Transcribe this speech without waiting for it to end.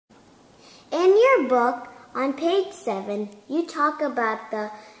your book, on page 7, you talk about the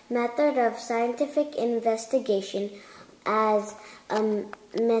method of scientific investigation as a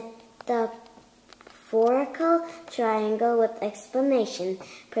metaphorical triangle with explanation,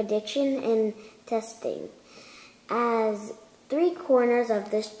 prediction, and testing as 3 corners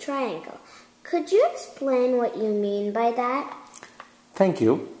of this triangle. Could you explain what you mean by that? Thank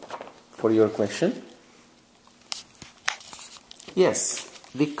you for your question. Yes,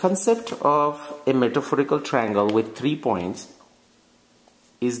 the concept of a metaphorical triangle with 3 points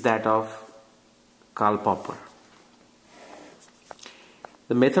is that of Karl Popper.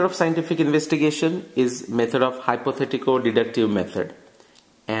 The method of scientific investigation is method of hypothetico-deductive method,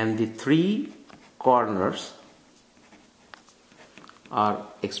 and the 3 corners are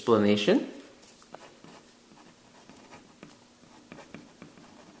explanation,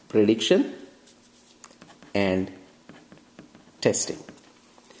 prediction, and testing.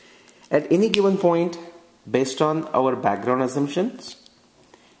 At any given point, based on our background assumptions,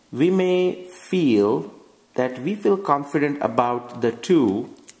 we may feel confident about the 2,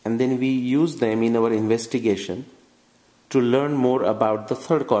 and then we use them in our investigation to learn more about the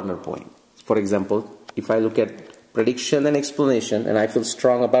 3rd corner point. For example, if I look at prediction and explanation and I feel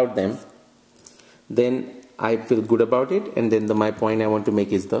strong about them, then I feel good about it, and then my point I want to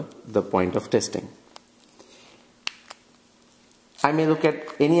make is the point of testing. I may look at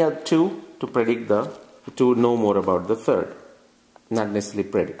any other 2 to know more about the 3rd, not necessarily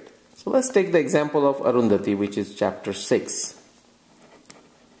predict. So let's take the example of Arundhati, which is chapter 6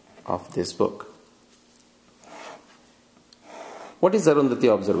 of this book. What is Arundhati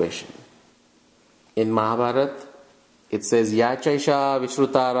observation? In Mahabharata, it says, Ya chaisha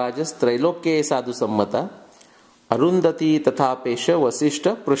vishruta rajas trailokye sadhu sammata Arundhati tatha pesha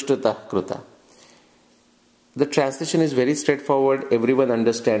vasishta prushtata kruta. The translation is very straightforward. Everyone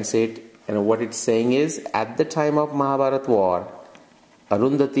understands it. And what it's saying is, at the time of Mahabharata war,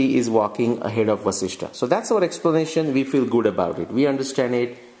 Arundhati is walking ahead of Vasishta. So that's our explanation. We feel good about it. We understand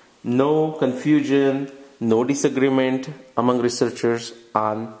it. No confusion, no disagreement among researchers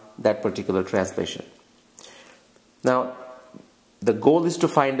on that particular translation. Now, the goal is to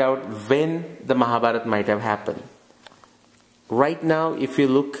find out when the Mahabharata might have happened. Right now, if you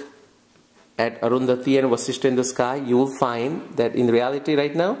look at Arundhati and Vasishta in the sky, you will find that in reality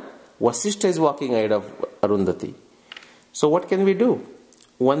right now, Vasishta is walking ahead of Arundhati. So what can we do?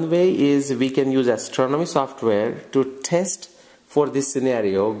 One way is we can use astronomy software to test for this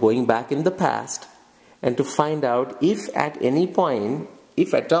scenario going back in the past and to find out if at any point,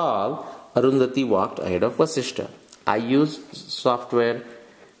 if at all, Arundhati walked ahead of Vasishta. I use software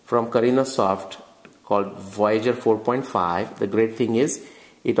from Karina Soft called Voyager 4.5. The great thing is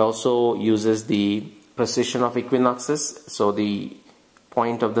it also uses the precession of equinoxes, so the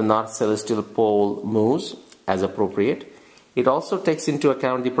point of the north celestial pole moves as appropriate. It also takes into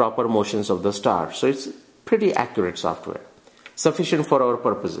account the proper motions of the stars. So it's pretty accurate software, sufficient for our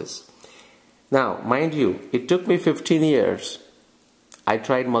purposes. Now, mind you, it took me 15 years. I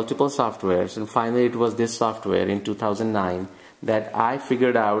tried multiple softwares, and finally it was this software in 2009 that I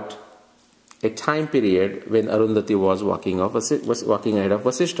figured out a time period when Arundhati was walking ahead of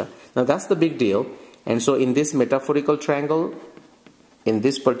Vasishta. Now that's the big deal. And so in this metaphorical triangle, in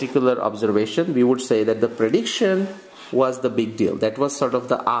this particular observation, we would say that the prediction was the big deal. That was sort of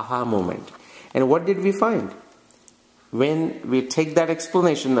the aha moment. And what did we find? When we take that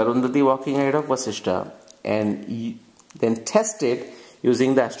explanation, Arundhati walking ahead of Vasishta, and then test it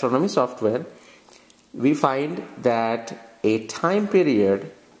using the astronomy software, we find that a time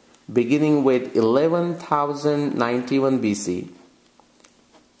period beginning with 11,091 BC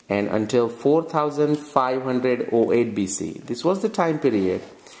and until 4,508 BC. This was the time period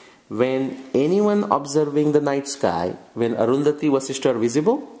when anyone observing the night sky, when Arundhati, Vasishta are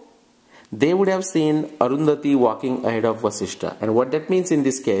visible, they would have seen Arundhati walking ahead of Vasishta. And what that means in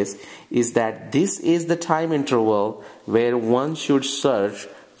this case is that this is the time interval where one should search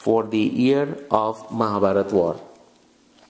for the year of Mahabharata war.